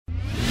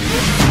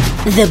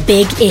The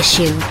Big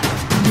Issue.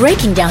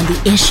 Breaking down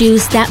the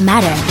issues that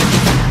matter.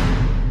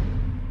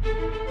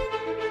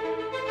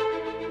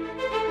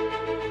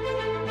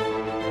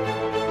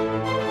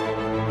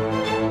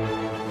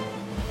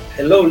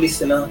 Hello,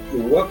 listener.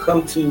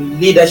 Welcome to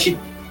Leadership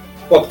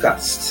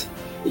Podcast.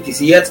 It is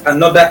yet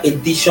another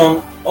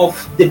edition of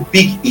The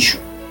Big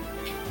Issue.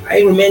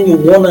 I remain your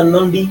one and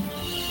only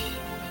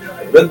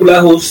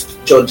regular host,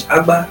 George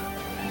Agba.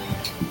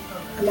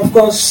 And of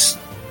course,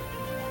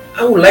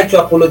 I would like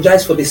to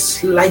apologize for the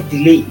slight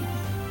delay.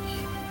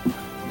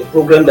 The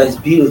program that is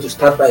billed to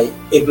start by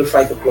every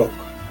 5 o'clock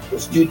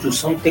was due to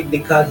some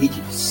technical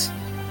hitches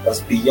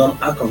that's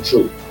beyond our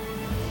control.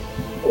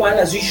 While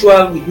as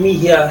usual with me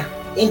here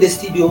in the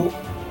studio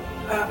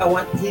are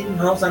our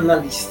in-house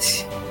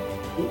analysts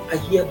who are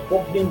here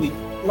bubbling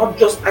with not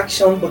just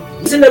action but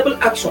reasonable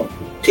action to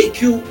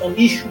take you on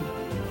issues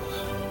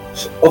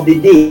of the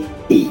day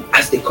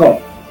as they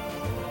come.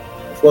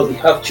 Of course, we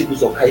have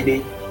Chibus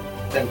Okaide.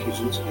 Thank you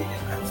so much.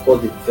 And of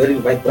course, the very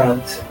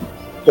vibrant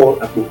Paul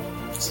Agbo.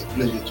 It's a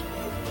pleasure to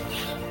be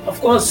here.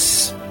 Of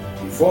course,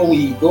 before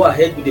we go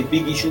ahead with the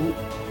big issue,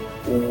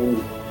 we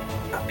will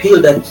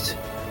appeal that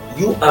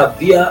you are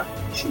via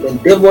should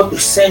endeavor to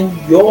send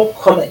your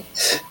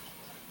comments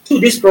to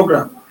this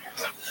program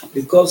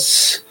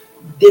because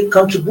they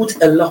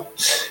contribute a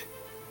lot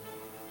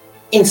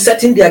in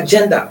setting the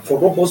agenda for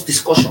robust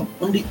discussion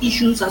on the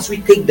issues as we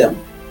take them.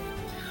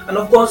 And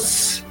of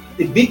course,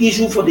 the big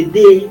issue for the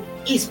day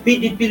is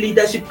PDP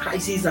leadership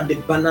crisis and the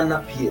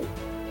banana peel.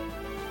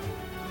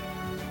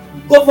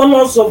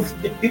 Governors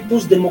of the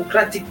People's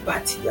Democratic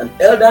Party and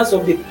elders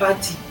of the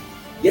party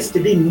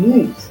yesterday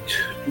moved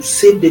to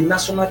save the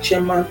national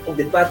chairman of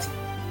the party,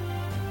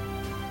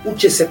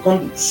 Uche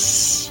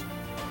Secondus,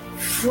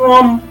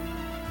 from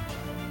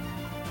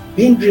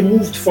being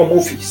removed from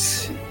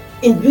office.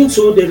 In doing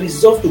so, they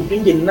resolved to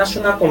bring the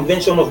national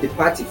convention of the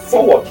party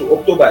forward to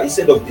October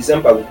instead of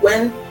December,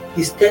 when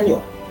his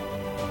tenure,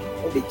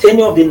 or the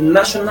tenure of the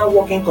National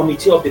Working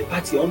Committee of the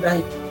party under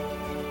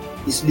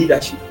his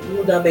leadership,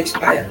 would have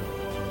expired.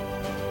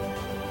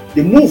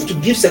 The move to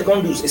give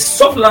Secondus a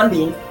soft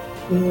landing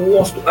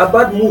was to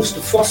avert moves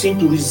to force him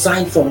to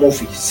resign from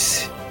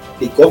office.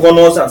 The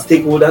governors and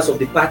stakeholders of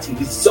the party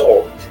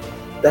resolved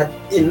that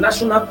a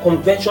National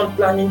Convention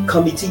Planning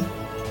Committee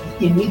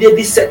be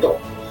immediately set up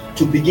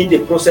to begin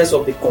the process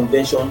of the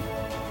convention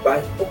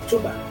by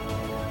October.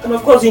 And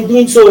of course, in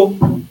doing so,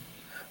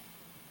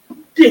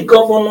 the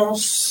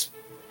governors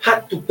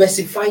had to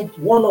pacify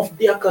one of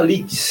their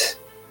colleagues,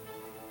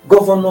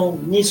 Governor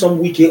Nyesom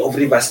Wike of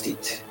Rivers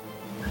State,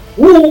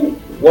 who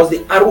was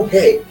the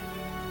arrowhead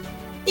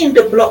in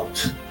the plot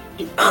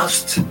to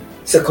oust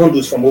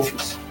Secondus from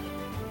office.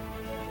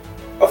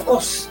 Of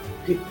course,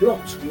 the plot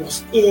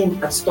was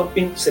aimed at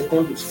stopping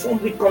Secondus from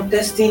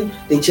recontesting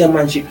the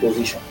chairmanship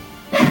position.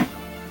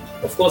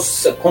 Of course,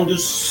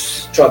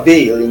 Secondus'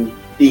 travail in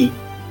the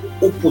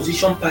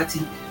opposition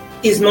party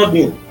is not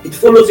new. It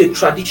follows a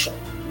tradition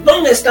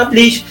long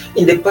established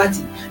in the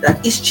party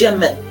that each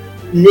chairman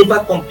never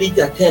complete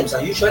their terms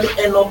and usually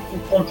end up in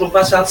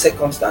controversial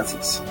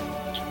circumstances.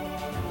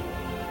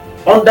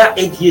 Under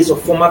 8 years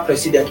of former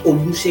President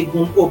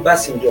Olusegun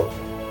Obasanjo,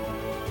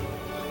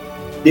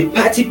 the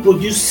party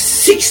produced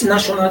 6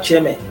 national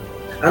chairmen.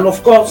 And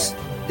of course,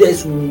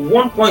 there's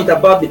one point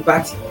about the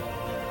party,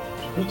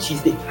 which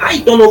is the high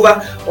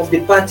turnover of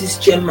the party's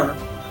chairman,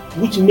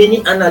 which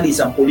many analysts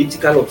and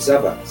political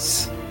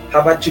observers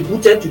have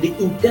attributed to the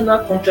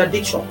internal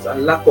contradictions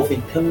and lack of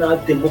internal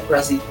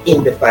democracy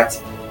in the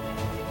party.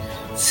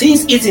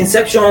 Since its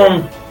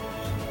inception,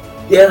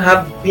 there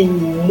have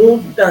been more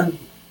than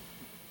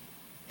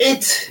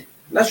 8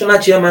 national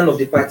chairmen of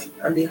the party,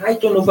 and the high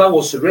turnover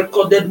was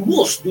recorded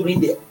most during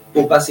the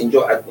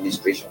Obasanjo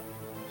administration.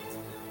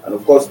 And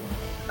of course,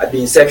 at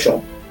the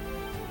inception,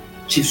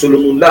 Chief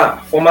Solomon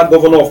La, former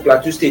governor of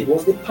Plateau State,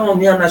 was the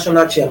pioneer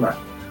national chairman.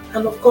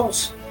 And of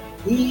course,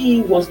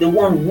 he was the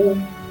one who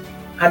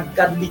had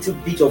that little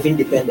bit of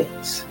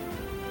independence.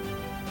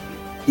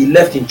 He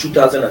left in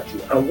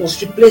 2002 and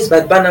was replaced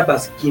by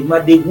Barnabas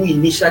Kimade, who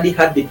initially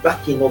had the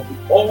backing of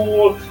the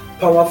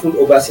all-powerful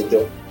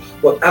Obasanjo.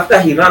 But after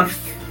he ran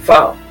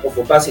foul of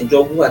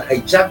Obasanjo, who had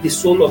hijacked the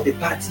soul of the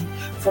party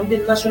from the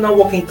National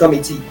Working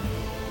Committee,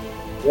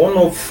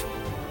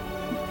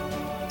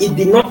 it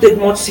did not take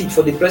much seat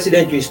for the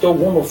president to install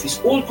one of his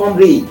old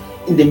comrades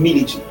in the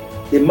military,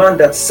 the man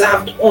that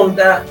served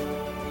under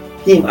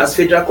him as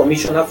Federal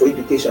Commissioner for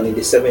Education in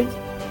the 70s,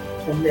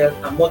 Colonel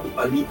Amadou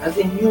Ali, as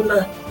the new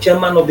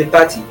chairman of the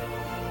party.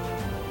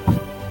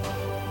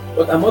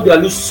 But Amadou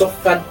Ali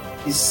suffered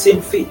the same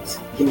fate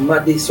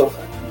Kimade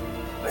suffered,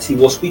 as he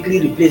was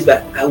quickly replaced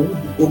by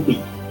Awudu Ogbe,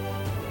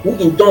 who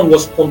in turn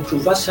was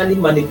controversially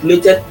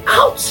manipulated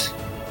out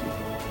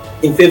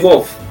in favor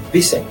of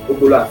Vincent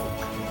Ogola.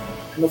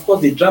 And of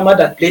course, the drama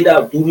that played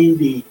out during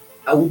the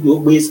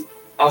Awudu Ogbe's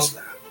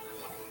ouster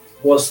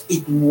was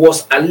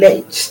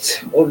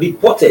alleged or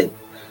reported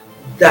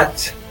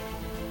that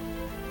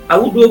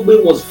Awudu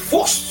Ogbe was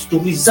forced to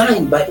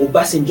resign by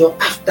Obasanjo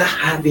after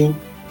having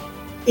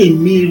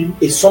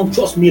a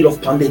sumptuous meal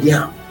of pounded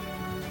yam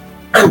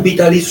and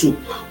bitter soup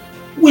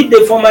with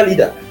the former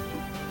leader.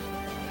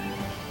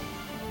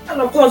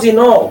 And of course, in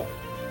all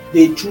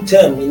the 2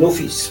 term in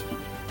office,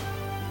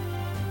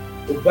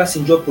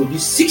 Obasanjo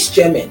produced 6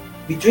 chairmen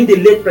between the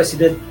late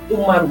President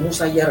Umar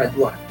Musa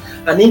Yar'Adua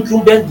and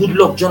incumbent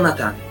Goodluck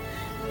Jonathan.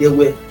 There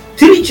were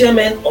 3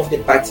 chairmen of the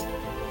party.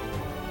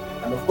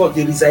 And of course,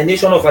 the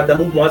resignation of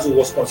Adamu Muazu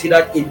was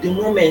considered a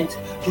denouement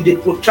to the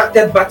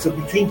protracted battle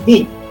between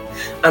him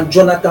and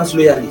Jonathan's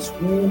loyalists,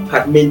 who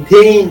had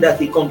maintained that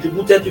he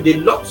contributed to the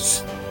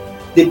loss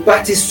the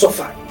party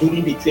suffered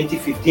during the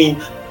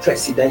 2015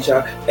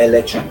 presidential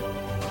election.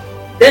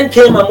 Then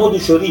came Ahmadu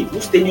Sharif,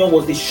 whose tenure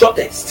was the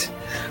shortest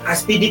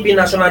as PDP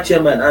national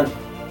chairman, and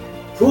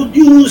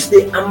produced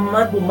the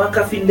Ahmadu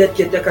Makafi-led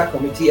caretaker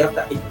committee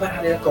after a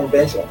parallel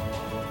convention.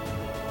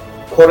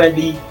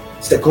 Currently,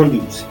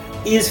 Secondus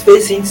is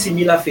facing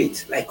similar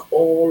fate like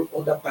all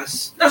other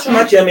past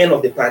national chairmen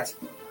of the party.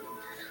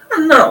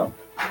 And now,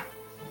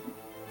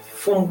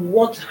 from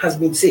what has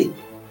been said,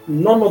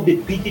 none of the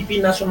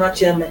PDP national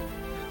chairmen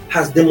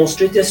has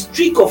demonstrated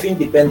streak of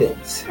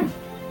independence,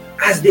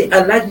 as they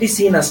are largely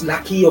seen as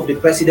lackey of the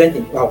president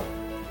in power,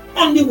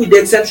 only with the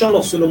exception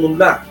of Solomon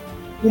Lar,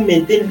 who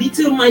maintained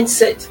little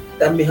mindset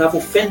that may have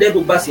offended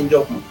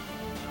Obasanjo.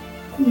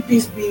 Could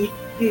this be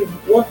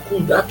what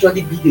could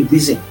actually be the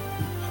reason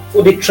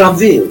for the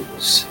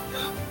travails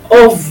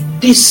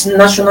of this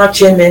national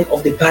chairman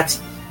of the party?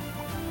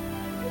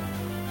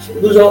 So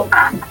those are,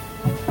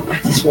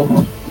 that is what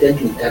we tend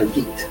to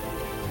interrogate.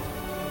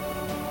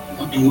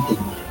 What do you think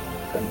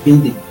has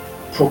been the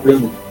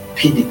problem with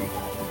PDP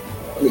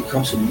when it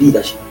comes to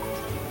leadership,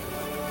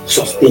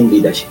 sustained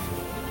leadership?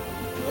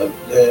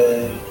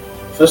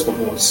 First of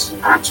all, it's a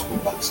political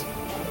party.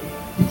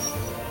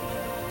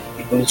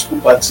 A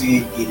political party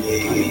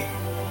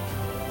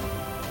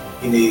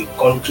in a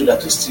country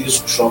that is still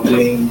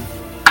struggling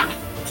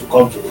to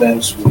come to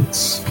terms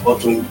with or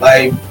to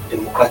imbibe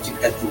democratic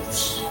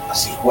ethos,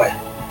 as it were.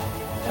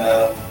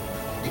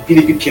 The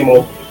PDP came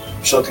up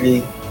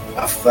shortly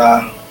after.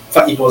 In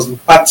fact, it was the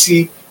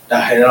party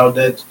that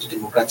heralded the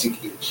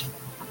democratic age.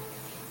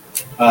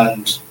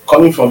 And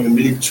coming from a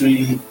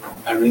military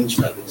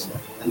arrangement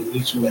and a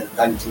military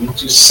mentality,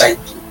 military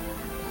psyche,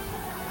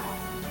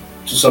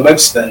 to some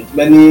extent,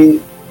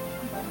 many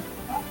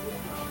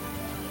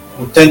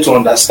would tend to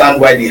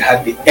understand why they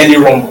had the early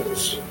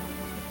rumbles,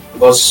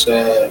 because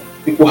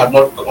people had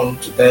not come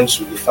to terms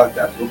with the fact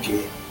that,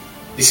 okay,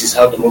 this is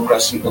how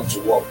democracy ought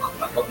to work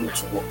and ought not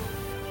to work.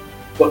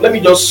 But let me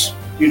just,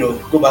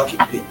 go back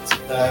a bit.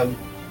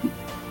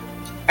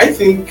 I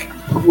think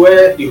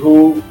where the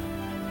whole,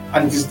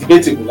 and it is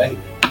debatable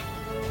anyway,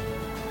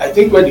 I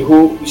think where the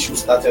whole issue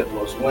started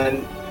was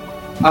when,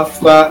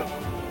 after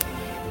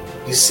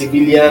the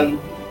civilian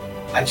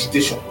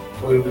agitation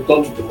for a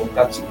return to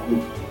democratic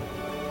rule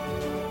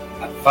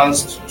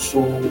advanced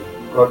so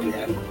broadly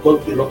and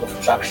got a lot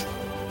of traction,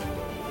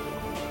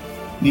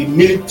 the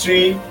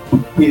military,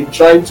 in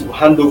trying to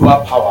hand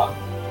over power,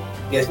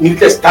 the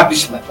military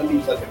establishment, let me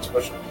use that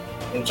expression,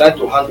 in trying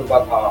to hand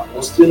over power,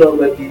 was still not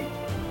ready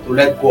to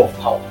let go of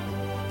power.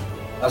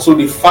 And so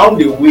they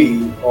found a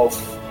way of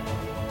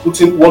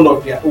putting one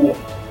of their own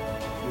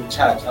in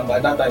charge, and by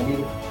that I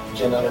mean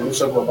General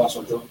Olusegun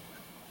Obasanjo.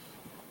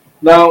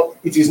 Now,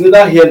 it is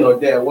neither here nor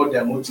there what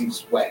their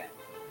motives were,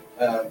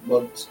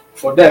 but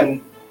for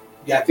them,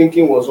 their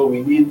thinking was, oh,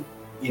 we need,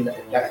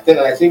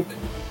 I think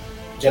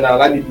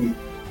General Alibi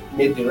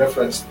made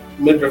reference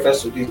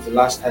to this the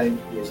last time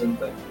he was in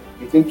there.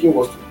 The thinking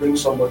was to bring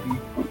somebody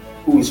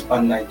who is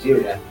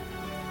pan-Nigerian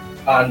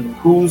and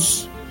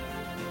whose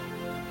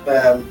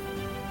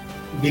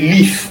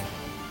belief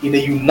in a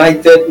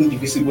united,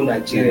 indivisible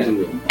Nigeria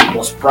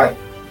was prime.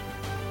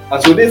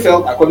 And so they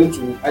felt, according to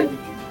IDP,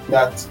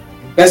 that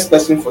the best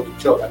person for the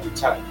job at the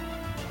time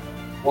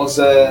was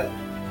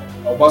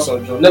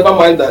Obasanjo. Never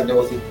mind that there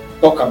was a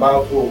talk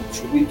about, oh,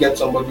 should we get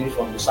somebody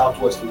from the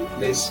southwest to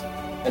replace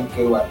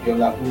MKO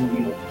Abiola,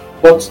 who,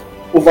 But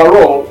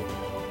overall,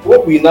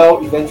 what we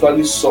now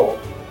eventually saw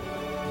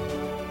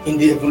in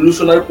the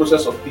evolutionary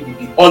process of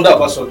PDP under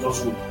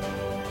Obasanjo's rule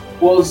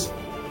was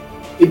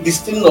a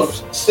distilling of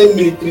same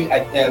military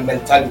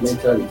mentality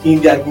in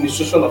the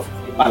administration of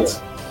the party,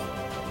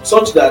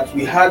 such that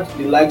we had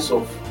the likes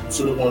of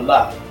Solomon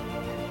Lar.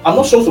 I'm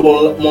not sure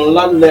Solomon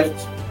Lar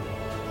left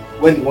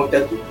when he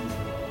wanted to leave.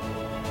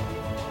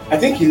 I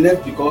think he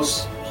left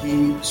because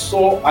he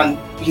saw, and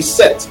his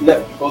set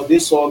left because they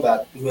saw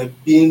that we were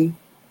being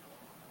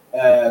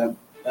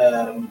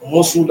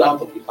muscled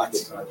out of the party.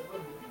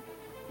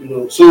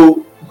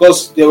 So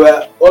because there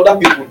were other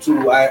people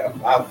too. I've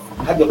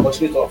had the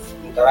opportunity of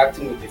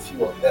interacting with a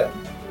few of them.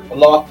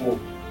 Olapo,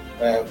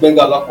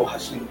 Benga Olapo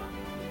Hashim.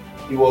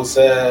 He was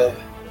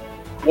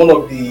one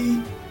of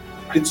the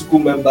critical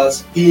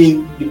members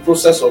in the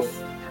process of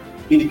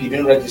PDP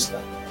being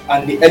registered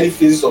and the early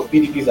phases of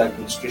PDP's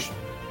administration.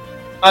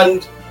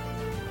 And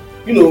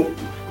he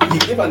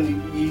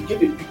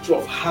gave a picture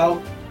of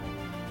how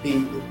they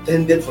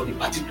intended for the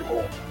party to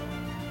go.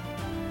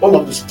 All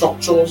of the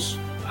structures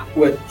are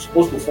were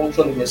supposed to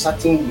function in a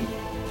certain way.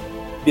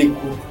 They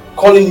could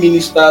call in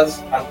ministers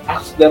and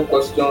ask them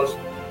questions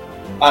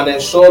and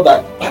ensure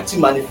that party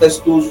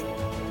manifestos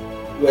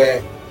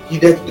were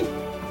heeded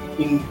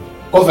to in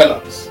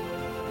governance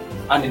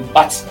and in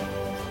party,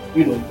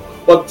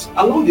 But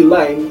along the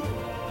line,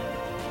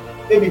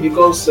 maybe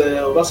because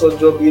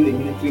Obasanjo, being a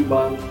military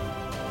man,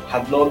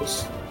 had not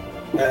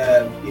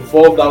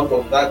evolved out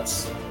of that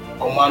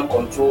command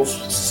control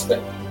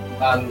system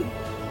and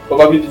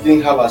probably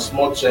didn't have as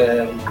much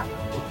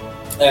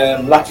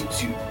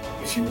latitude,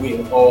 if you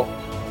will, or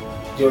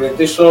the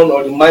orientation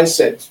or the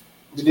mindset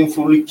didn't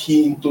fully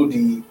key into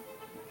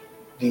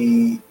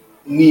the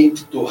need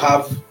to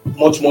have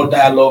much more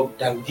dialogue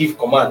than give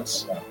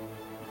commands.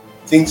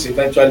 Things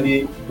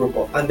eventually broke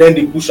up, and then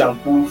the push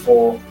and pull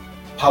for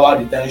power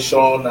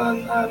retention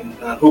and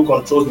who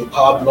controls the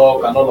power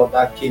block and all of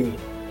that came in.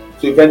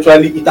 So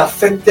eventually it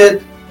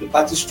affected the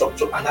party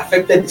structure and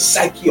affected the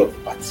psyche of the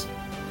party.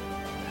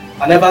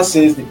 And ever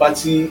since, the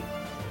party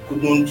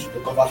couldn't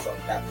recover from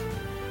that.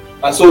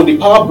 And so the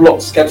power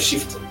blocks kept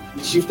shifting.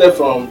 It shifted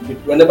from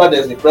whenever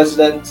there's the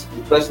president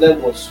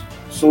was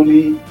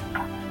solely,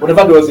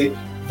 whenever there was a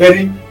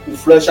very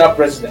influential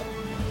president,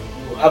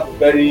 you have a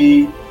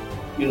very,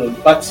 the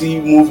party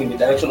move in the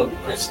direction of the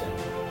president.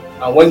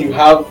 And when you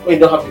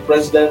don't have the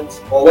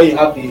president, or when you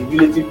have the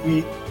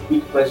relatively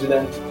weak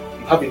president,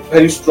 you have a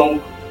very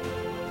strong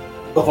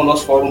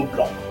governors forum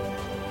bloc.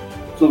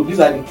 So these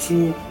are the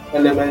two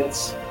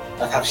elements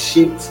that have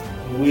shaped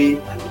the way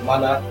and the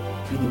manner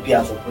PDP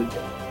has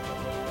operated.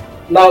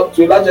 Now,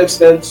 to a large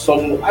extent,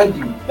 some will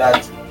argue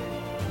that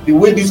the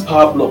way these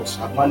power blocks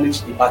have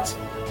managed the party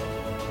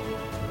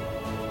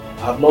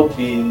have not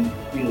been,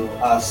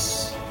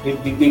 as they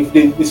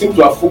seem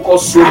to have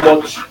focused so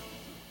much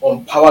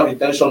on power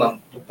retention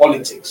and the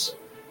politics,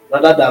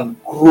 rather than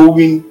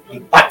growing the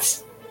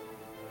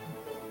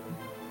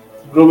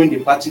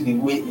party the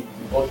way it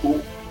ought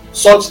to,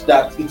 such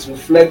that it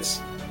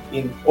reflects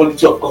in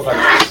quality of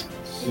governance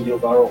in the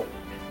overall.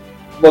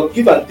 But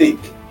give and take,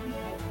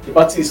 the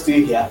party is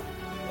still here.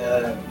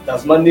 It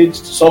has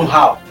managed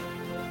somehow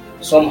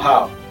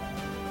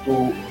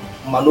to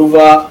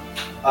maneuver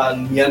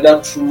and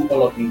meander through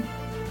all of the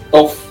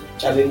tough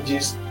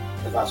challenges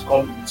that has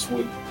come its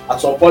way. At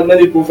some point,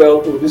 many people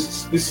felt,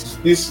 this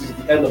is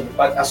the end of the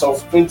party. As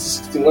of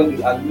 2016, when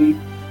the Ali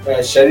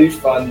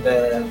Sharif and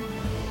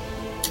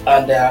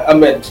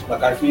Ahmed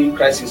McCarthy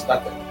crisis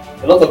started,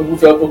 a lot of people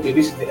felt, okay,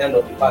 this is the end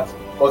of the party,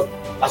 because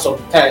as of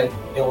the time,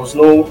 there was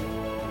no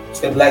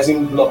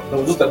stabilizing bloc, there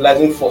was no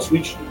stabilizing force,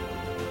 which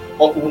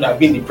would have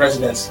been the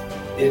presidency.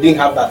 They didn't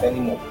have that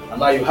anymore, and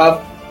now you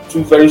have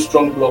two very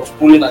strong blocks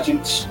pulling at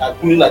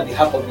the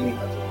heart of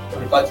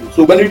the party.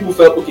 So many people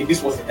felt, okay,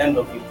 this was the end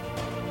of it.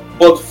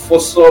 But for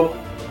some,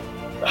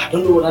 I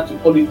don't know whether to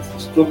call it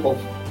stroke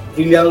of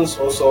brilliance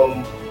or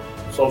some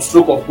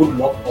stroke of good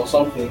luck or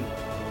something,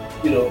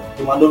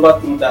 they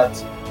maneuvered through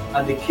that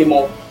and they came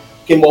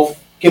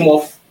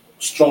off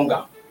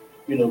stronger.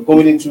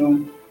 Going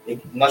into a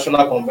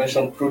national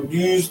convention,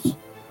 produced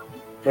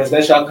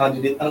presidential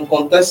candidate and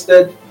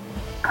contested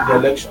the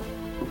election.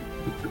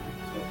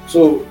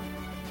 So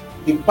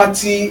the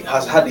party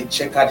has had a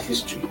checkered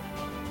history.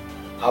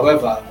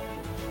 However,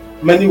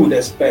 many would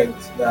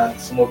expect that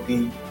some of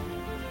the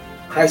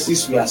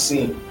crises we are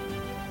seeing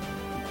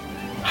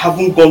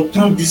haven't gone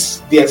through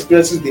the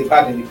experiences they've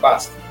had in the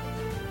past,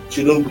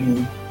 shouldn't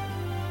be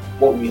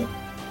what we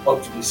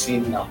ought to be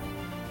seeing now.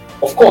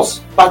 Of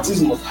course,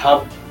 parties must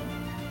have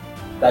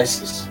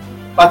crises.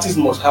 Parties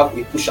must have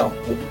a push and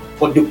pull.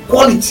 But the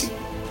quality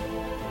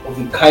of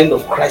the kind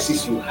of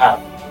crisis you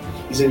have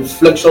is a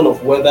reflection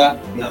of whether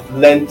you have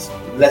learned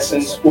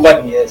lessons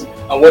over the years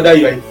and whether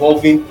you are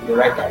evolving in the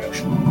right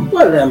direction.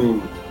 Well,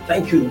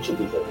 thank you, Uche,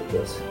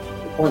 because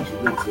the point you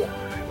made here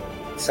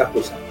is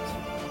sacrosanct.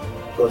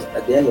 Because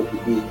at the end of the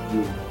day,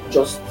 you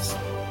just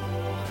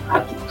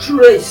have to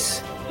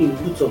trace the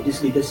roots of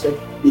this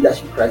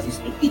leadership crisis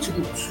to its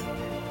roots,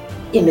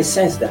 in the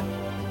sense that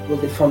it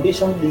was the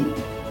foundation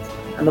laid.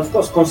 And of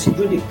course,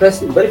 considering the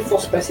very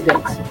first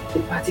president the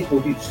party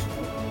produced,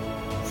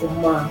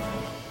 former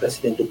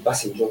President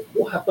Obasanjo,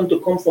 who happened to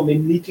come from a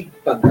military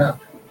background.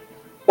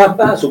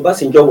 Papa, as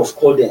Obasanjo was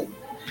called then,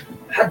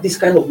 had this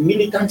kind of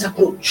militant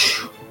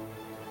approach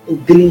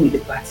in dealing with the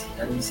party.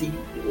 And you see,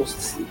 it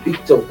was a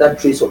bit of that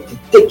trace of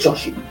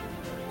dictatorship.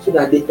 So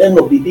that at the end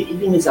of the day,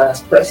 even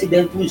as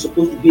president, who is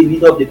supposed to be a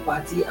leader of the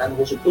party and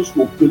was supposed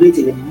to operate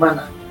in a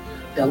manner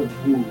that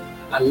would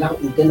allow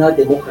internal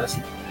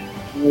democracy,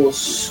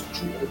 was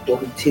too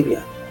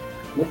authoritarian.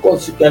 And of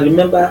course, you can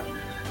remember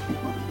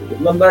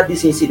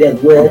this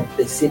incident where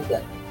they said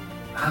that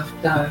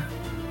after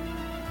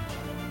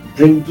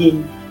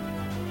bringing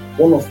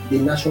one of the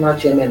national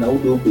chairmen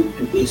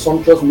to a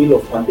sumptuous meal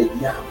of pounded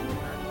yam,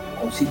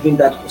 considering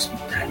that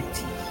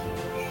hospitality,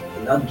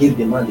 he now gave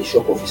the man the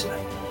shock of his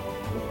life.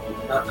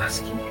 He now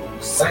asked him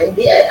to sign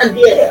there and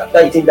there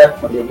after eating that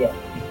pounded yam.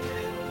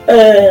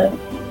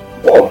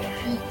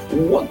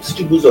 What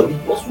tributes of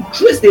it was to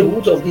trace the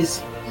root of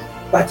this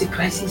party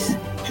crisis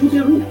to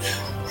the root,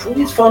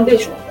 through its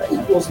foundation.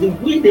 it was the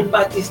way the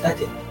party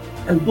started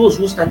and those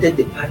who started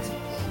the party.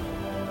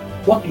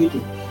 What do you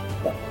think?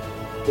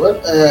 Well,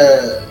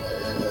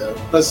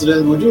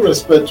 President, with due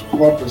respect to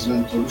former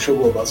President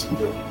Olusegun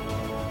Obasanjo,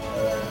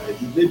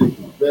 he laid a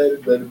very,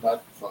 very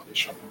bad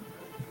foundation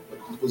for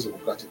the People's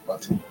Democratic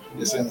Party, in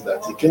the sense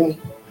that he came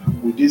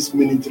with this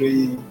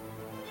military,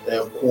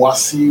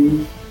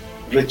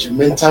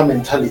 quasi-regimental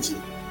mentality,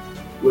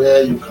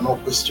 where you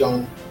cannot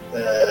question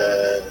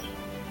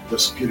the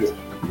superior.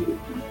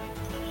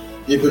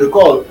 If you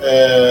recall,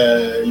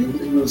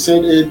 you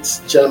said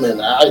 8 chairmen.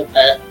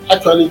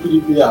 Actually,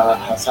 PDP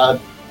has had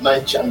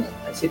 9 chairmen.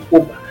 I said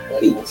over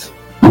 8.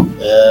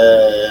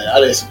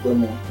 Alex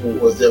Kwemo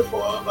was there for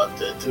about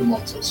 3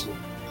 months or so.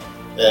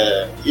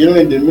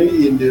 In the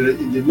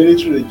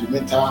military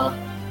regimental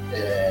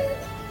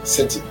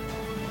setting,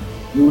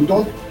 you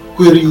don't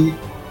query,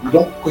 you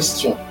don't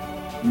question,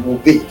 you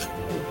obey,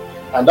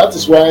 and that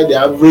is why the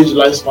average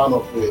lifespan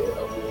of the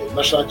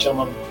national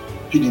chairman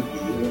PDP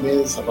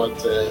remains about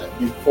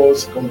before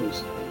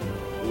Secondus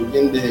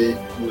within the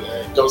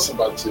just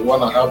about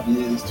 1.5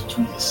 years to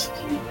 2 years.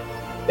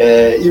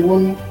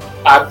 Even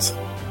at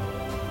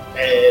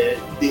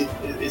the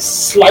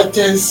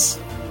slightest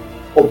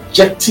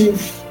objective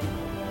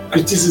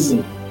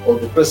criticism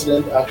of the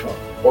president's action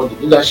or the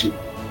leadership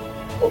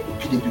of the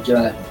PDP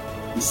generally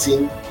is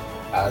seen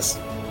as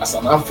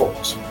an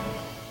affront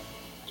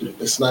to the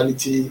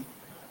personality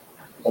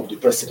of the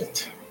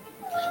president.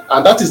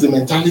 And that is the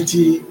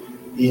mentality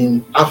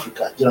in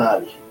Africa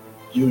generally.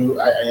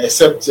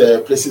 Except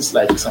places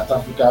like South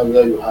Africa,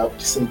 where you have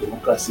decent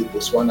democracy,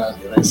 Botswana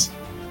and the rest.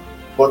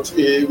 But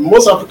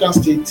most African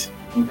states,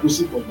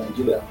 inclusive of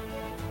Nigeria,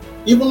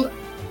 even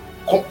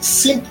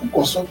simple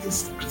constructive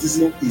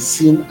criticism is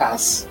seen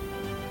as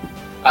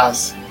a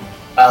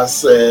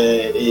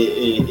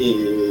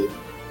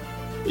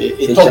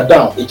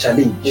top-down, a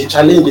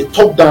challenge, a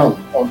top-down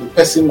on the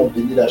person of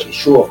the leadership, a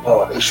show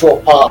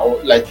of power,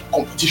 or like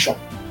competition,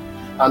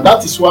 and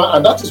that is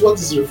what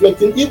is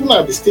reflecting even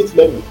at the state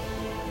level.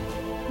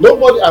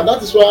 Nobody, and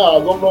that is why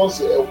our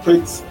governors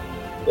operate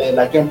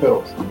like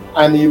emperors,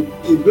 and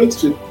it brings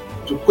to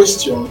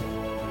question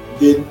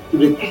the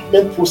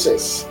recruitment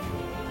processes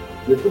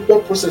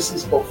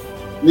of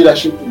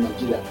leadership in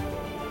Nigeria.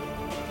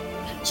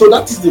 So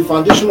that is the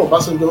foundation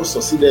Obasanjo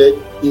succeeded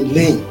in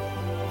laying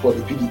for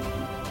the PDP.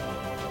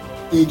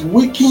 It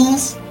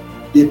weakens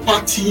the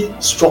party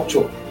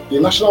structure, the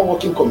National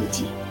Working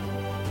Committee,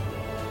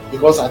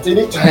 because at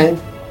any time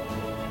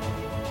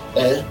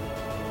there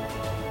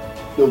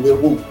will be a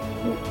move,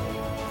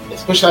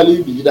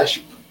 especially the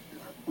leadership,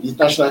 the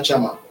national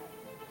chairman.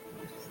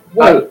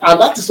 Well,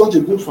 and that is not a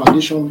good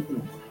foundation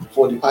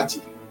for the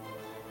party.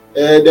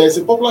 There is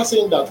a popular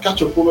saying that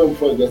catch a problem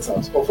before it gets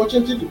out.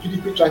 Unfortunately, the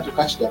PDP tried to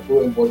catch their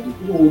problem, but the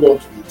people hold on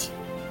to it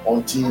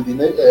until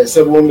the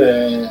 7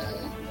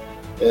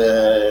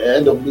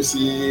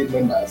 NWC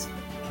members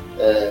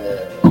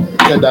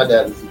tender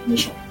their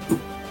resignation.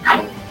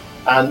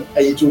 And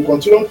it will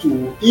continue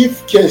to,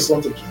 if care is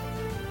not taken,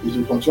 it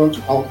will continue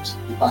to haunt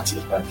the party.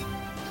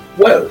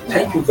 Well,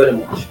 thank you very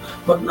much.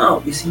 But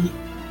now, you see,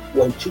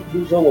 when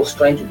Chukwueze was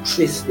trying to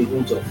trace the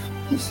roots of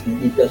his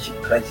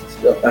leadership crisis,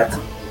 the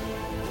party,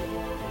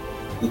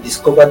 he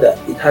discovered that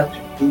it had to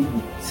do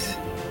with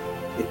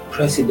the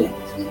president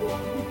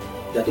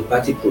that the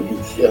party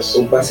produced,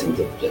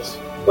 Obasanjo. Yes.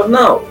 But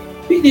now,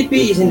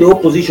 PDP is in the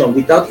opposition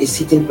without a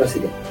sitting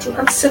president.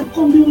 And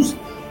Secondus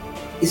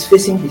is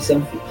facing the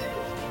same fate.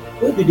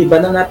 Where do the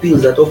banana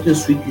peels that often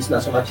sweep this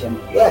national chairman,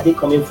 where are they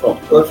coming from?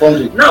 Because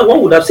now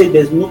one would have said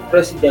there's no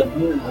president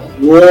who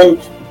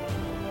wants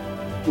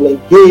to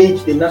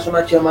engage the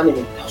national chairman in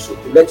a tussle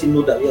to let him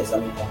know that yes,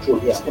 I'm in control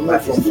here. It's coming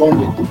from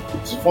funding.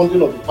 It's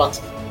funding of the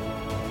party.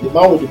 The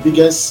man with the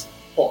biggest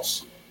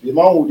horse, the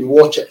man with the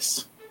war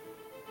chest,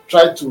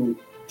 tried to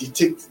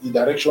dictate the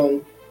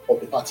direction of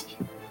the party.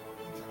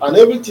 And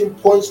everything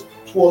points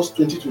towards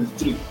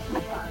 2023.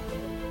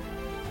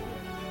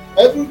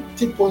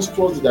 Everything points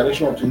towards the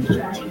direction of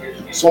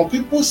 2023. Some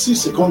people see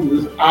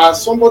Secondus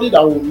as somebody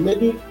that will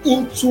meddle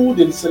into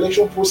the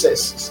selection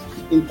processes,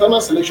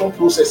 internal selection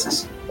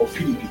processes of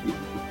PDP.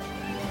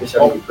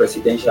 Especially the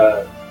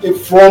presidential.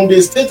 From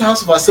the State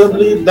House of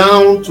Assembly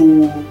down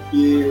to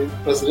the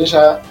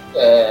presidential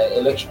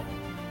election.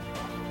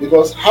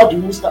 Because how do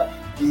you start?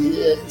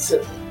 The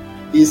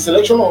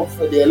election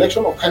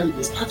of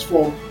candidates starts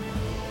from,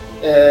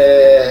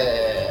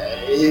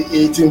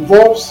 it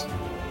involves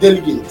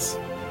delegates.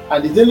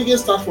 And the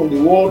delegates start from the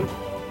ward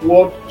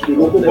to the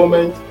local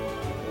government,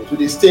 to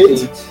the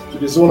state, to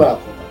the zonal.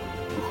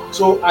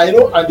 So I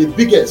know, and the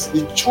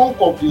chunk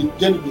of the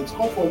delegates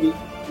come from the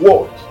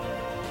ward.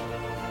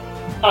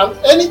 And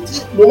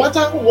anything, no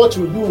matter what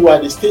you do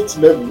at the state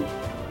level,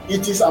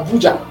 it is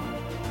Abuja.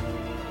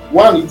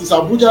 One, it is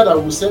Abuja that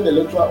will send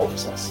electoral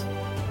officers.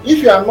 If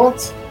you are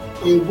not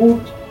in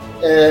good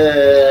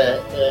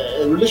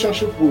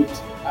relationship with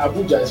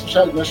Abuja,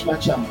 especially the national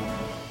chairman,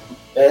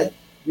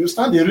 you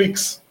stand the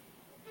risk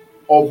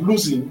of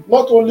losing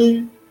not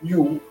only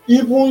you,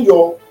 even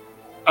your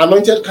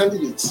anointed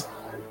candidates.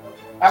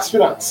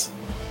 aspirants.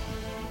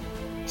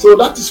 So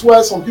that is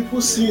why some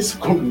people see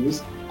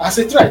Secondus as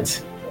a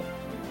threat.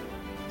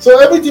 So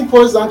everything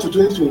boils down to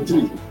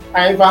 2023.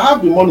 And if I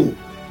have the money,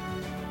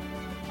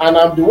 and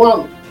I'm the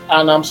one,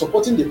 and I'm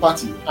supporting the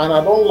party, and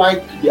I don't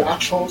like the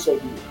actions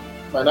of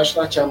my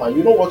national chairman,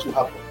 you know what will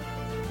happen?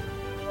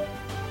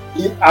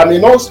 I may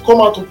not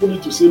come out openly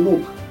to say,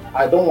 look,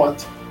 I don't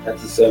want. That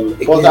is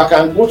but I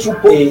can go through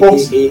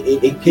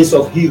a case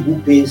of he who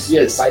pays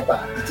the piper.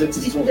 So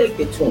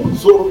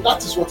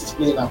that is what is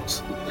playing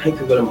out. Thank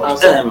you very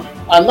much. And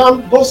now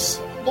those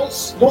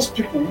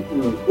people,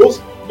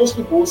 those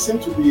people seem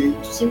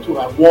to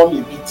have won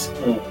a bit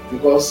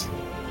because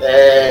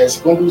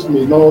Secondus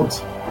may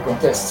not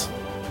contest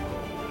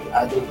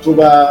at the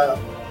October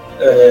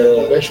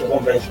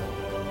convention.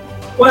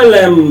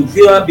 Well,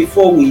 viewer,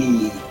 before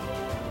we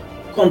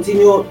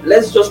continue,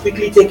 let's just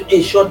quickly take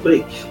a short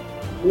break.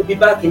 We'll be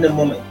back in a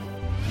moment.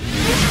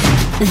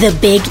 The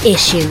Big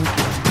Issue.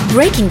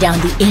 Breaking down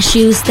the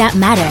issues that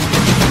matter.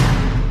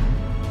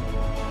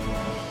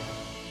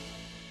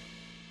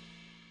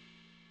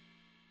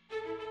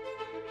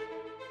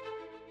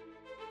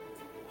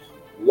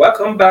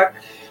 Welcome back.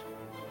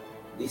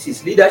 This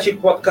is Leadership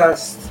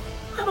Podcast.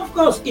 And of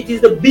course, it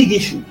is the big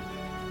issue.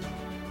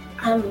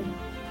 And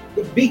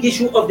the big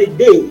issue of the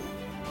day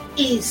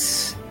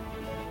is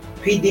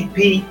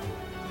PDP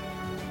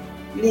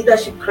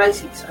leadership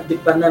crisis at the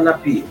banana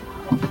peel.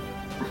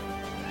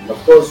 And of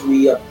course,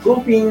 we are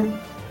probing,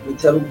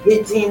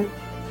 interrogating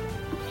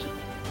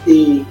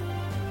the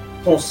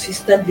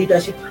consistent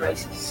leadership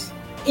crisis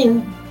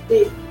in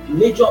the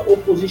major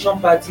opposition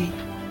party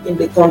in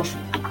the country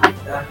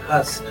that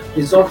has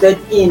resulted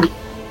in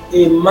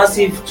a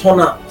massive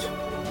turnout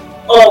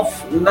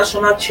of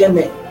national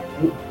chairmen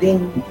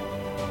within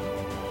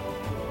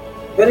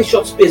a very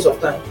short space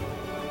of time.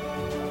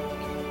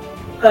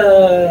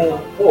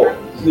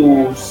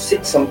 You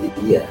said something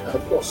here, and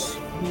of course,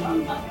 we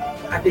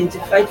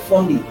identified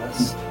funding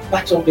as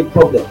part of the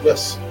problem.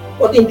 Yes.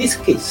 But in this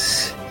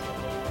case,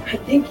 I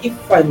think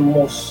if I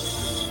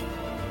must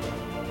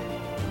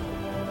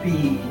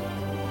be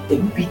a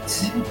bit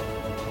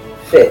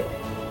fair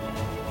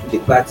to the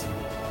party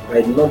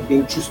by not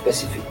being too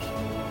specific,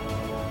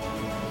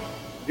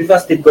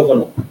 Rivers State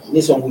Governor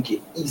Nyesom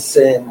Wike is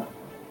the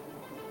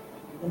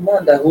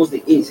man that holds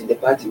the ace in the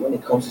party when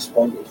it comes to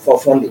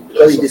funding,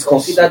 because it is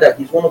considered that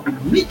he's one of the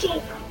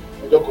major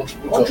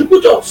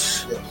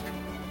contributors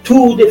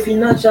to the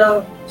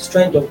financial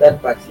strength of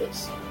that party.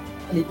 Yes.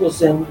 And it was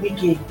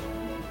Wike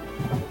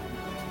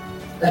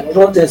that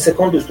brought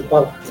Secondus to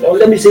power. Or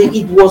let me say,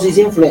 it was his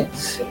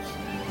influence.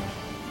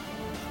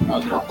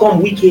 How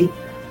come Wike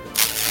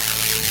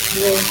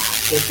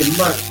was the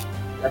man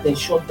that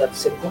ensured that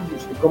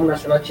Secondus become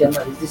national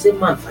chairman? Is the same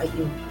man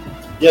fighting?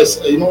 Yes,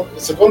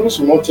 Secondus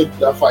will not take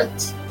that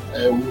fight.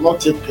 Will not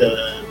take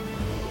the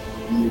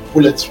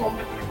bullets from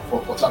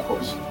Port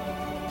Harcourt.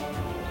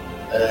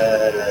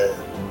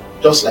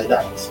 Just like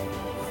that.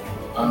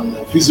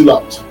 And fizzle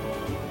out.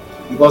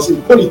 Because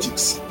in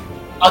politics,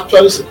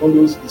 actually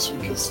Secondus is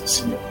Wike's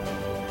senior.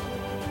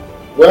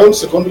 When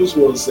Secondus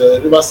was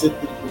Rivers State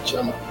PDP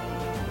chairman,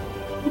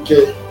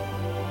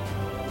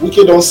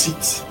 Wike don't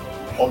sit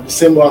on the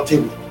same round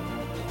table.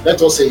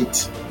 Let us say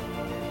it.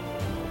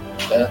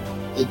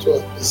 It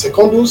was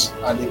Secondus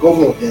and the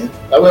governor then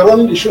that were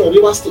running the show in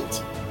Rivers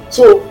State.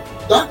 So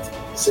that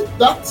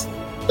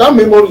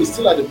memory is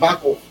still at the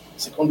back of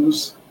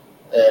Secondus'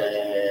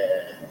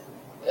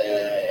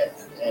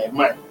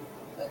 mind.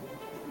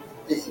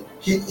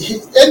 He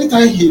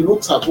anytime he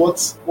looks at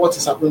what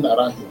is happening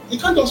around him, he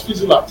can't just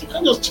fizzle out. He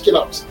can't just chicken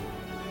out.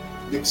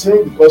 Because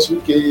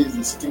Wike is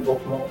the sitting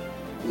governor,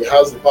 he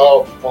has the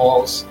power of the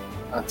pulse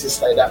and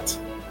things like that.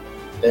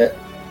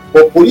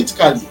 But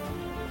politically,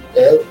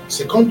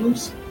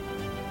 Secondus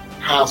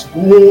has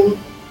grown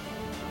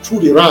through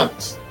the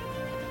ranks.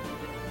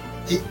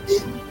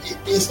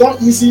 It's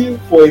not easy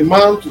for a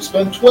man to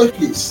spend 12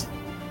 years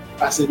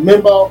as a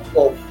member of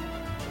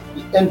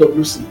the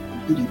NWC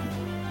PDP.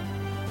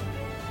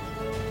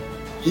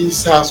 He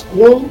has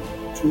grown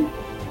to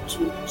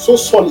so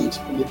solid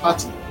in the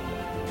party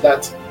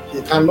that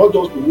he cannot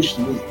just be wished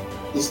away.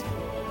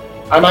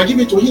 And I give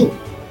it to him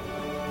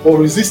for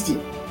resisting,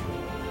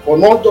 for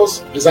not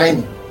just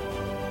resigning.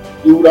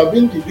 It would have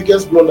been the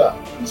biggest blunder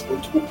in his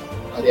political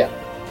career.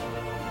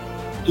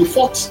 He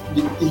fought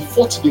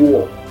the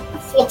war. He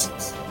fought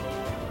it.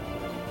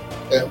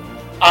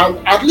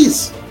 And at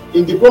least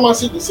in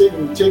diplomacy, they say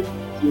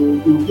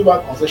you will give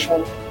out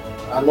concession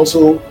and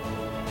also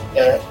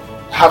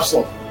have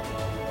some.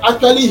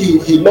 Actually,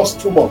 he lost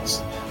 2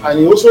 months, and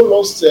he also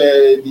lost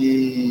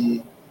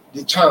the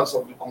chance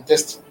of the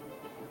contesting.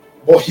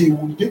 But he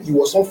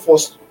was not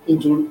forced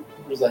into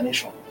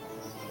resignation.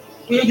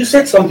 You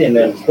said something,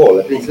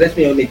 Paul. Please let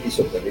me make this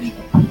observation.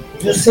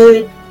 You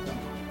said,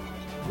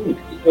 good,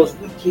 it was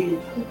Wike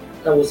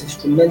that was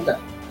instrumental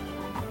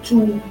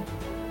to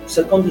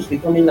Secondus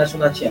becoming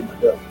national chairman.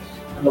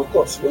 And of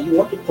course, when you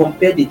want to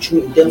compare the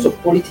two in terms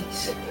of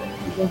politics,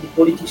 even the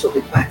politics of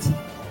the party,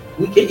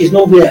 Wike is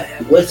not where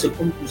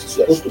Secondus is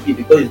supposed to be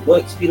because he's more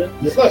experienced,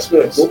 He's not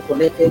experienced. more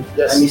connected,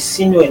 Yes. and he's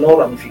senior in all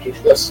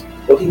ramifications. Yes.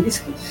 But in this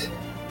case,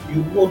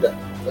 you know that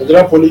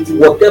Nigerian politics.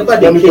 whatever the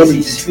Islamic case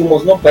politics. is, you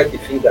must not bite the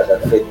finger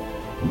that fed you.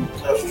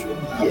 That's true.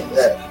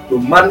 Yes. No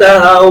matter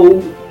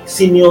how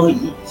senior he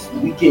is,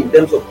 Wike in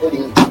terms of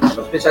politics,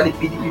 especially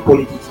PDP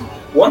politics,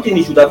 one thing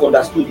he should have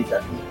understood is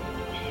that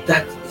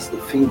that is the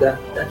finger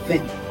that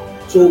fed you.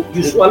 So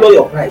you swallow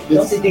your pride.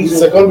 Don't you think The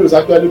so? Secondus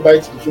actually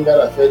bites the finger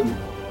that fed you.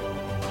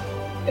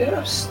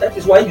 Yes, that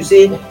is why you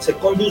say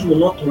Secondus will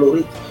not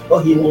tolerate,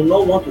 or he will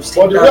not want to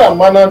sit But the way down. and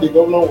manner the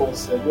governor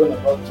was going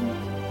about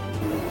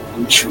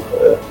the issue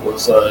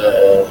was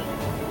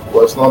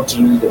not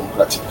really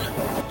democratic.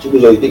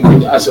 Chibuzo, you think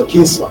As a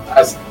kinsman,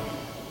 as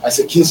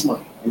a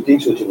kinsman. you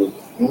think so, Chibuzo?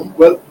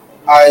 Well,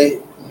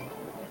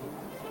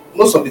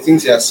 most of the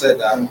things he has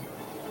said are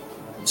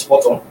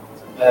spot on,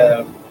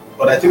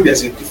 but I think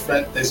there's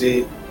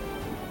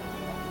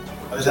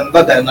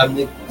another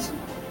dynamic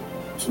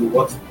to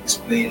what is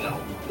playing now.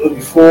 You know,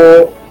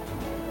 before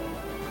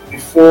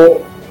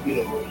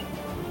you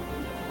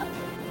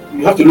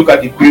have to look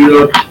at the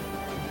period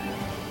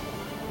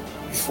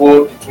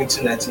before the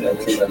 2019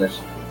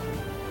 election.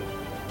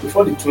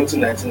 Before the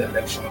 2019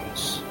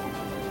 elections,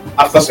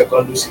 after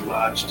Secondus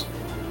emerged,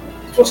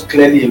 it was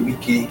clearly a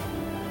Wike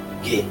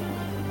game,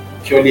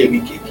 purely a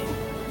Wike game,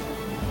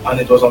 and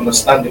it was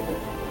understandable.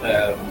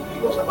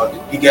 It was about the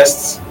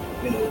biggest,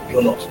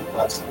 donor to the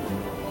party.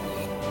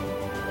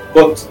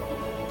 But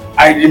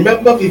I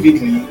remember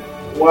vividly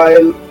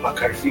while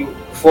McCarthy,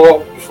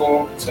 before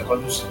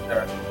Secondus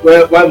era,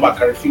 while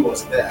McCarthy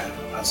was there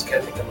as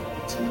caretaker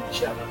committee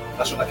chairman,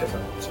 national caretaker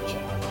committee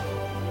chairman,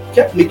 he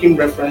kept making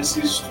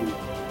references to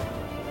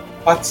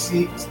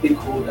party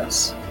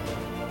stakeholders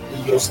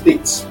in your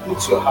states.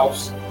 Put your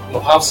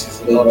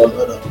houses in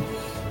order,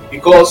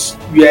 because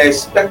we are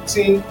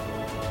expecting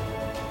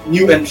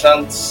new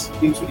entrants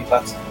into the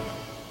party.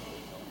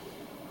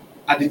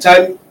 At the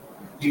time,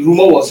 the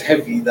rumor was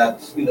heavy that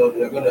they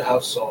were going to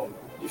have some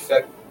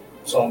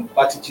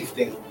party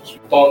chieftains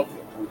return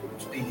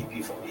to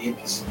PDP from the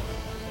APC,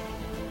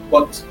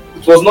 but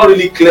it was not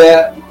really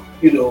clear,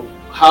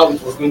 how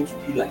it was going to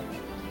be like.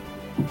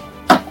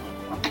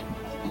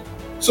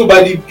 So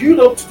by the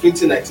build-up to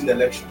 2019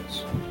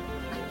 elections,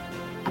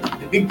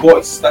 the big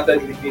boys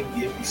started leaving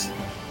the APC.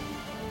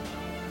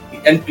 The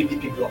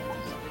NPDP bloc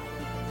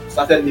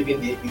started leaving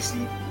the APC,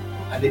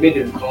 and they made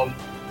a return to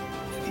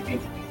the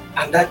PDP,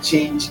 and that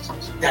changed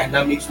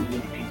dynamics within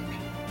the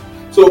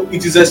PDP. So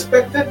it is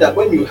expected that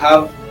when you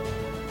have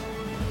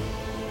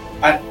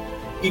an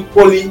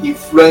equally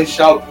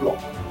influential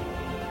bloc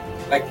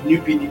like the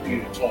new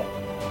PDP return,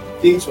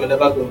 things were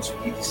never going to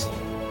be the same.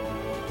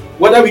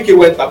 Whether Wike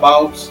went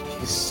about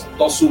his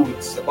tussle with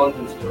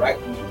Secondus the right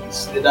move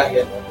is neither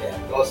here nor there,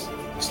 because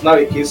it's now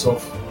a case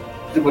of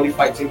everybody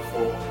fighting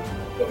for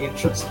your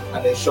interest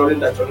and ensuring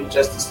that your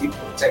interest is still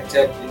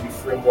protected in the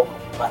framework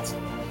of the party.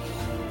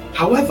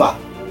 However,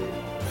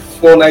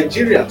 for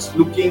Nigerians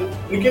looking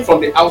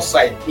from the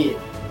outside in,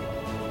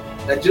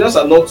 Nigerians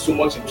are not so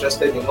much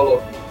interested in all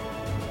of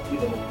the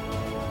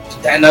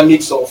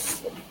dynamics of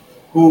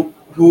who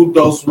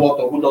does what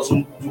or who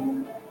doesn't do,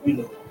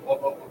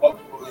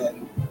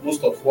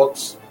 most of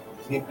what's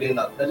been playing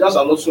out. Nigerians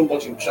are not so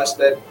much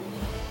interested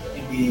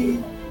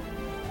in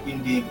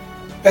the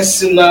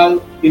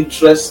personal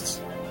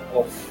interests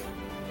of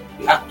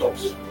the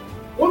actors.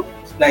 What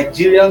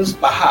Nigerians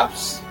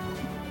perhaps,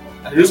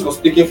 at the risk of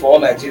speaking for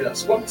all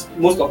Nigerians, what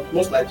most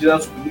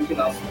Nigerians will be looking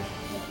out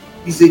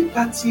for is a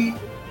party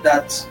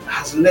that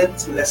has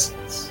learnt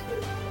lessons,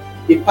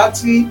 a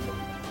party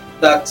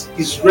that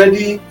is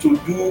ready to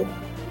do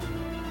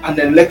an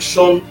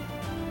election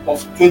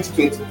of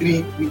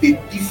 2023 with a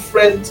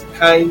different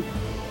kind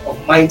of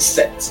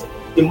mindset,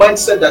 a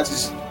mindset that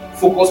is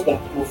focused on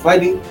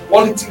providing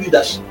quality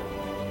leadership.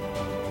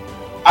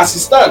 As it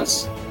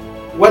stands,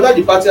 whether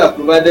the party has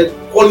provided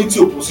quality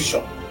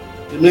opposition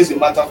remains a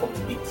matter for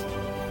debate.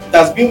 It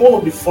has been one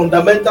of the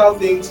fundamental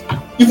things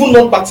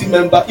even party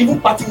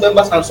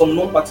members and some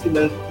non-party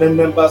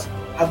members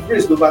have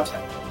raised over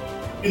time.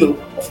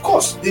 Of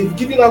course, they've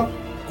given out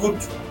good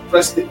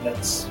press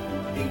statements,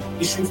 they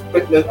issued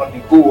statements on the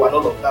go and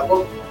all of that,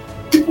 but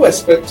people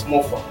expect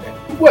more from them.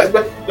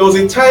 There was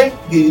a time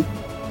the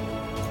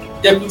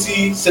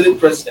Deputy Senate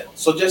President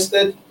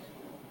suggested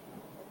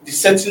the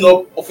setting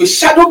up of a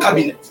shadow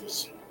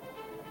cabinet.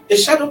 A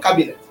shadow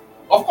cabinet.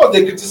 Of course,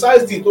 they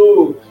criticized it.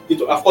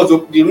 Of course,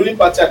 the ruling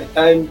party at the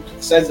time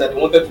criticized that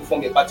they wanted to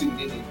form a party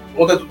within it. They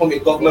wanted to form a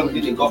government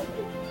within a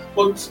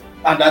government.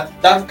 And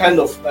that kind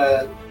of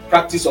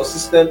practice or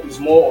system is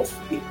more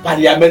of a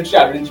parliamentary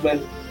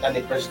arrangement than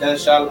a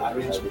presidential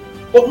arrangement.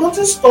 But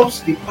nothing stops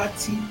the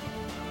party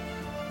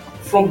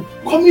from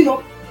coming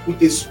up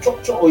with a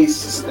structure or a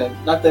system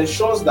that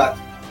ensures that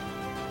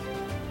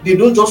they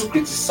don't just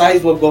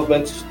criticize what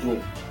government is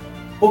doing,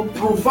 but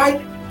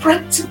provide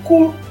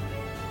practical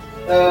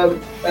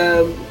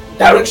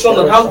direction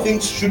on how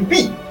things should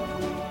be,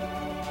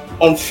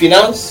 on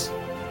finance,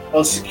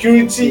 on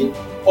security,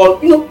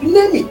 on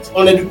name it,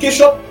 on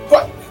education.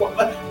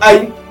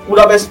 I would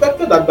have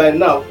expected that by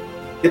now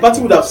the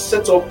party would have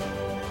set up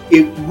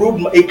a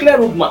clear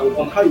roadmap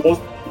on how it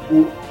wants to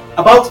go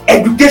about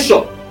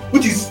education,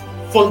 which is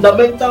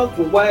fundamental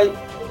to why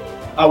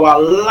our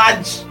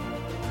large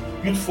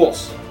youth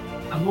force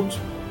are not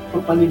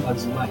properly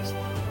maximized.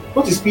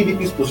 What is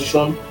PDP's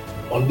position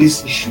on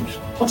these issues?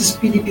 What is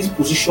PDP's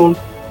position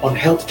on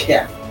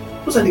healthcare?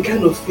 Those are the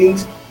kind of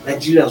things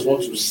Nigerians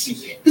want to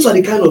see. These are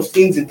the kind of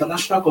things the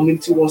international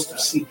community wants to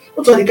see.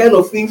 Those are the kind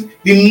of things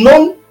the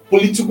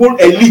non-political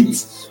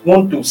elites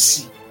want to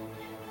see.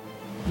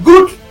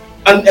 Good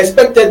and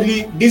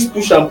expectedly, these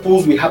push and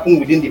pulls will happen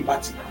within the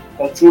party,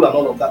 control and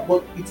all of that,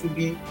 but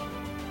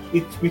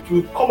it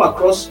will come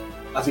across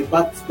as a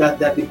party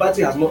that the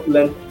party has not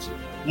learned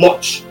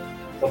much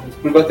from its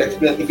previous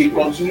experience if it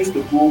continues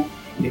to go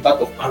in the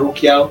path of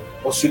parochial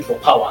pursuit for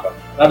power,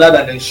 rather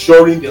than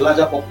ensuring the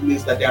larger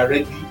populace that they are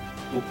ready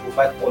to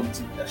provide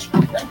quality leadership.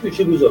 Thank you,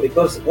 Chibuzo,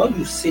 because when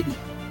you said it,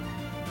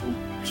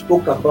 you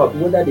spoke about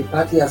whether the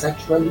party has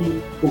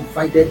actually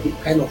provided the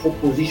kind of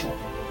opposition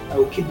that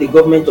will keep the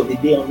government of the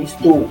day on its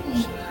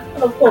toes.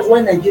 And of course,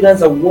 why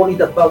Nigerians are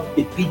worried about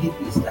the PDP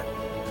is that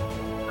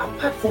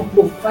apart from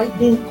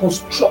providing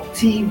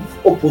constructive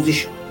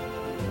opposition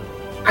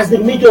as the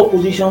major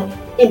opposition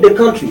in the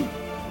country,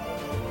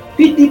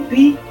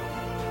 PDP,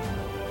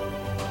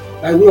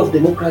 by way of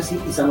democracy,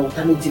 is an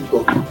alternative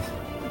government.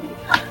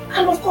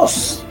 And of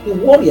course, the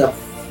worry of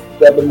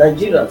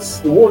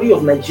Nigerians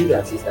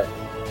is that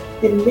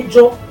the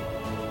major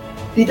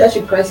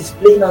leadership crisis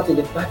playing out in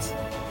the party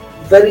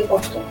very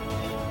often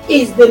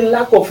is the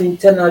lack of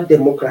internal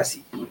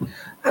democracy.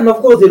 And of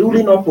course, the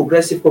ruling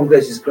non-progressive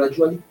Congress is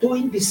gradually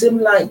doing the same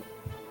line.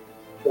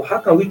 But how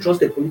can we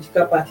trust a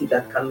political party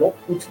that cannot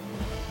put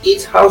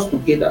its house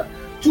together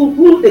to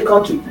rule the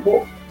country?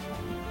 Well,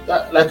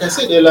 like I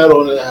said earlier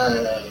on,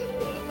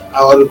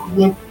 our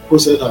recruitment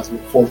process has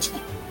been faulty.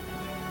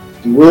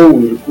 The way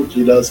we recruit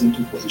leaders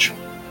into position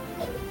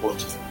has been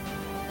faulty.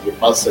 In the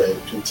past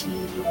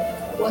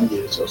 21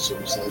 years or so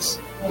since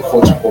the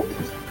Fourth Republic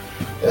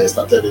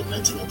started in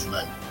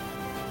 1999,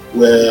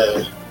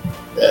 where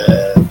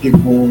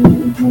people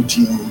do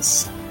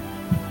things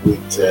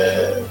with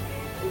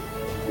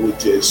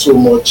so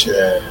much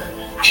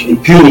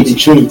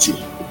impunity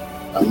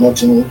and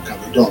nothing can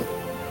be done.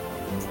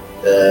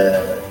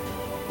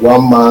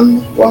 One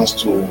man wants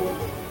to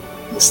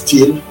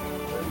instill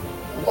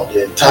on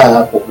the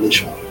entire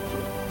population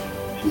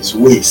his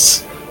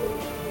ways.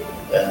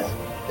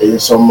 In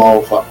some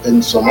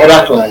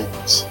other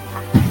clients,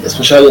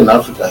 especially in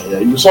Africa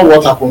here, you saw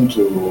what happened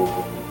to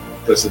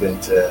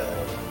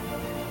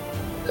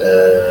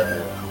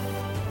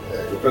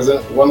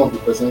one of the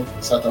presidents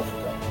in South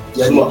Africa.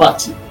 They had a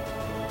party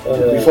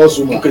before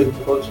Zuma.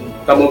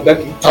 Thabo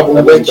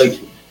Mbeki.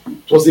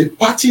 It was a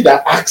party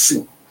that asked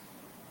him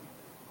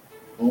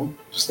to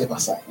step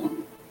aside.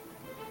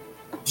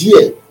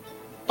 Dear,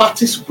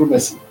 party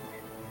supremacy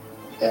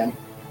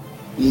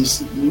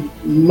is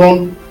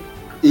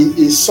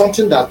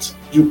something that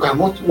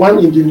one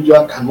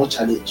individual cannot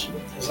challenge.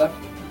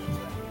 Exactly.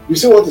 You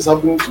see what is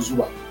happening to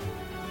Zuma.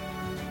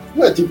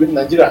 You are in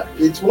Nigeria,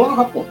 it will not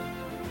happen.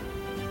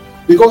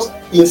 Because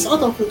in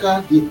South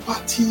Africa, the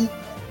party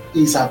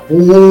is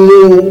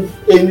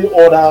above any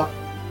other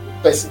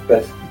person,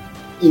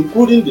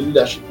 including the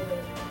leadership.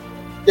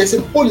 There's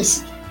a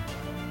policy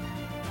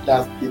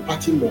that the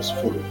party must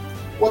follow.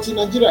 But in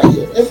Nigeria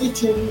here,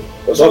 everything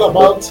was all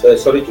about...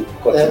 sorry to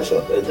cut you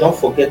short. Don't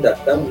forget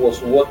that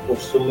was what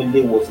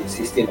Osomole was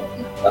insisting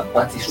on, that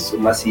party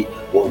supremacy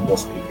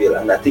must prevail.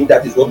 And I think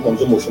that is what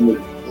Konzomo Osomole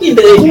in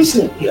the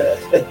reason. You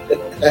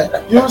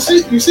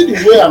see the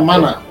way and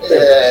manner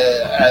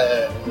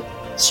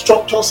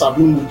structures have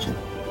been moving.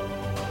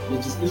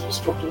 Legislative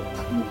structures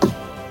have been moving.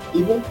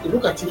 Even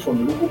look at it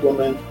from the local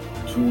government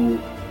to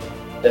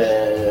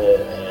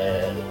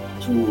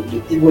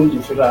even the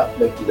federal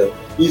level.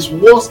 It is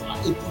worse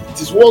at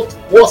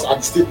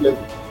the state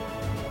level,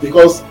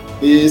 because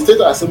the state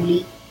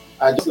assembly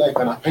are just like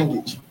an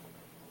appendage,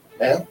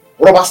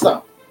 rubber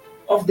stamp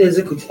of the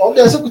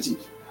executive.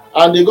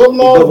 And the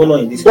governor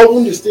govern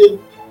the state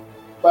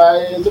by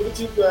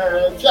executive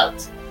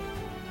fiat.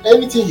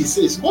 Anything he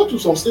says, go to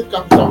some state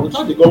capital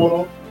without the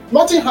governor,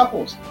 nothing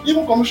happens.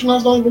 Even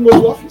commissioners don't even go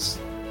to office.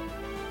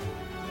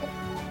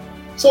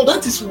 So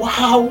that is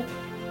how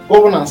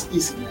governance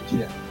is in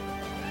Nigeria.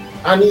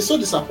 And it's so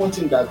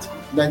disappointing that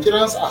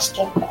Nigerians are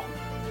stuck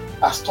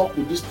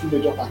with these two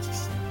major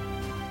parties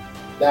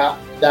that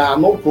are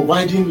not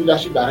providing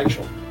leadership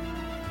direction.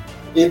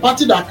 A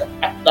party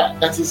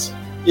that is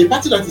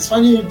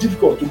finding it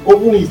difficult to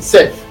govern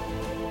itself,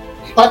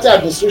 party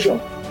administration,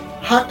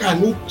 how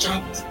can it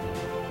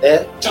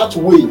chart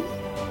way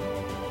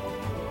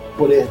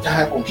for the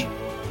entire country?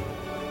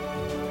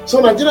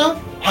 So Nigeria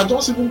are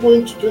just even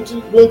going to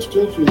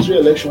 2023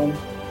 election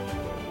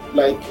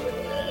like.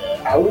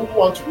 I wouldn't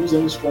want to use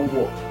any strong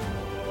word,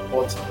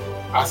 but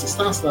as it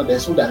stands now,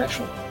 there's no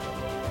direction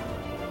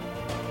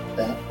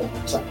on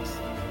both sides.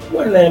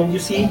 Well, you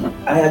see,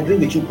 I agree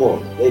with you,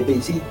 Paul.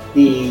 You see,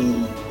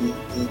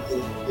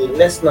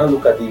 let's now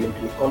look at the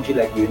country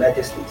like the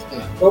United States.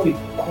 What we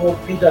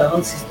copied our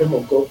own system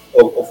of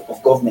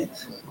government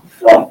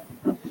from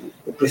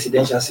the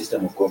presidential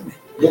system of government.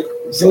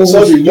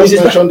 So you just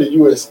mentioned the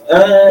US.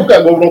 Look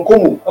at Governor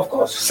Cuomo. Of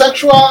course.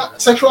 Sexual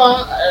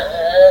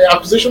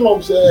accusation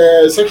of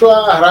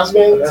sexual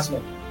harassment.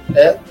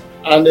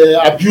 And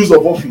abuse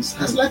of office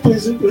has led to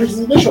his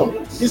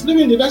resignation. He's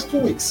leaving in the next 2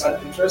 weeks.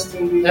 And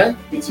interestingly,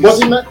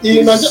 but in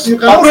Nigeria, you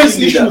cannot raise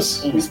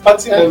issues with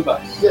party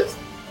members. Yes.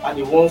 And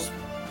the ones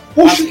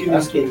pushing,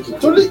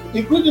 totally,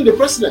 including the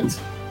President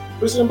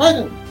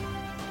Biden.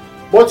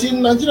 But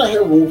in Nigeria,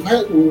 here we've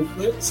had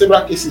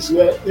several cases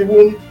where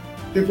even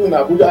people in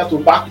Abuja have to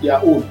back their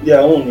own.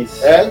 Their own is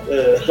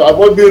to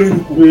avoid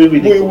being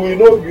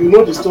ridiculed. You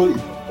know the story.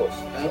 Of course.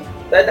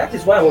 That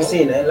is why I was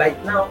saying,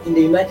 like now in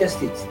the United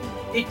States,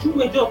 the two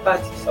major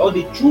parties, or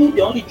the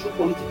only two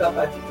political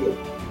parties here,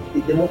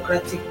 the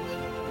Democratic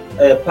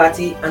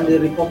Party and the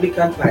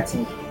Republican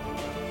Party,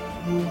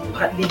 you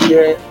hardly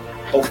hear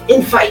of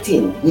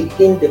infighting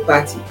within the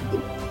party.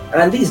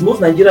 And this,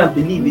 most Nigerians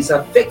believe, is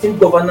affecting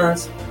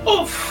governance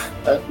of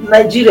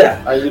Nigeria.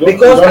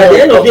 Because at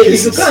the end of the day,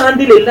 if you can't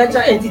handle a larger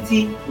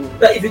entity,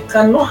 if you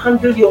cannot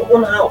handle your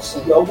own house,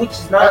 which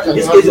is now in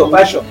this case your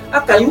passion,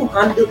 how can you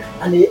handle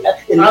a larger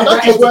entity? And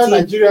that is why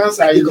Nigerians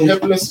are in a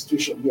helpless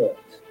situation. Yeah.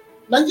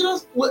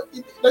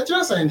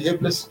 Nigerians are in a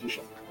helpless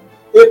situation.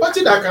 A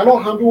party that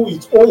cannot handle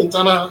its own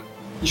internal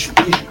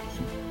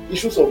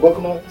issues of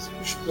governance,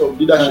 issues of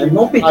leadership,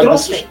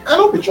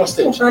 cannot be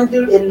trusted.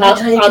 And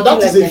that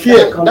is a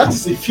fear. That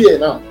is a fear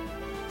now.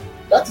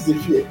 That is a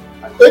fear.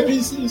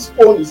 APC's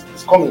own is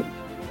coming.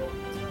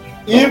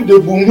 If the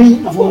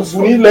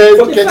Buni-led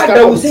the fact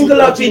that we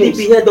single out PDP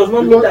here does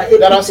not mean that APC,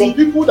 there are some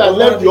people that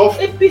left the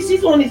office.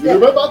 APC's own is there.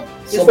 Remember,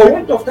 it's for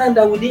want of time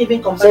that we didn't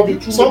even compare the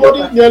two.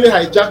 Somebody nearly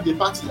hijacked the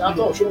party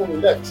after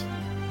Oshomole left.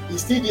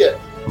 He's still there.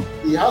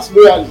 He has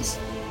loyalists.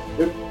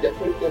 They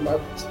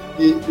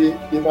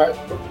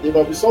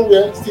might be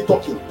somewhere still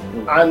talking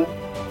and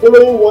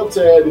following what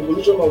the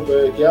position of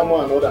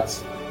Keyamo and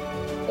others.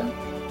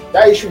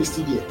 That issue is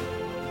still there.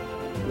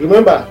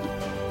 Remember,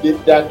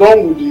 they are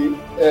done with the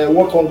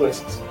World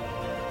Congresses.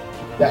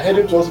 They are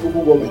heading towards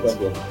local government.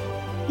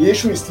 The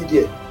issue is still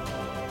there.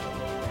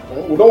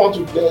 We don't want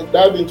to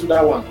dive into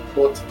that one,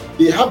 but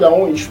they have their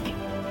own issue.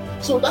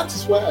 So that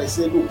is why I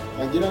say, look,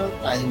 Nigerians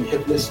are in a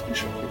helpless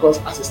situation because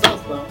as it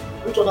stands now,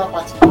 which other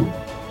party?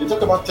 They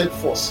talk about third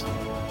force.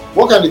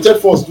 What can the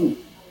third force do?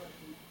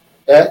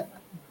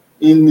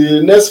 In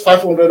the next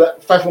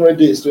 500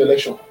 days to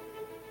election.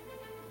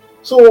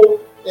 So,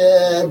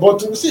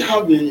 but we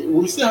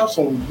still have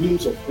some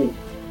glimpse of hope.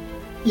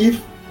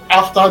 If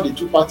after the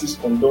two parties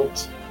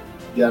conduct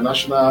their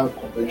national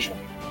convention,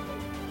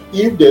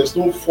 if there's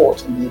no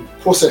fault in the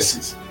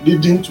processes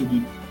leading to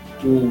the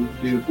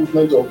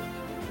recruitment of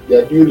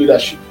their new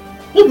leadership,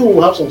 maybe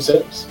we'll have some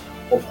sense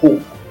of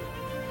hope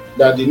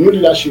that the new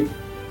leadership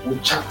will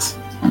chart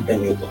a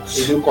new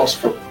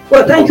course.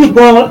 Well, thank you,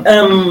 Paul.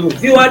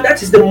 Viewer,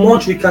 that is the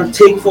much we can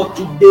take for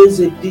today's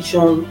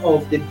edition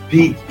of The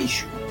Big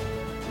Issue.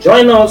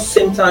 Join us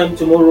same time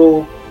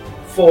tomorrow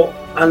for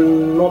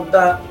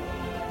another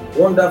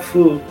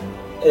wonderful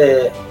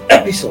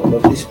episode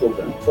of this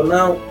program. For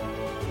now,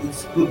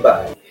 it's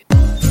goodbye.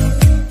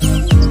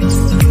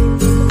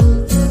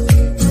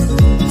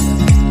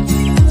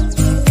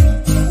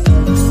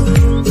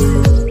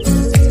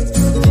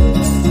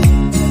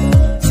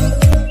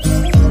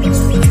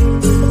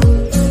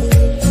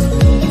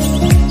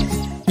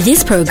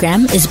 This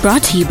program is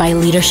brought to you by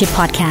Leadership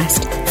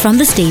Podcast from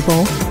the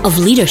stable of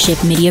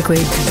Leadership Media Group.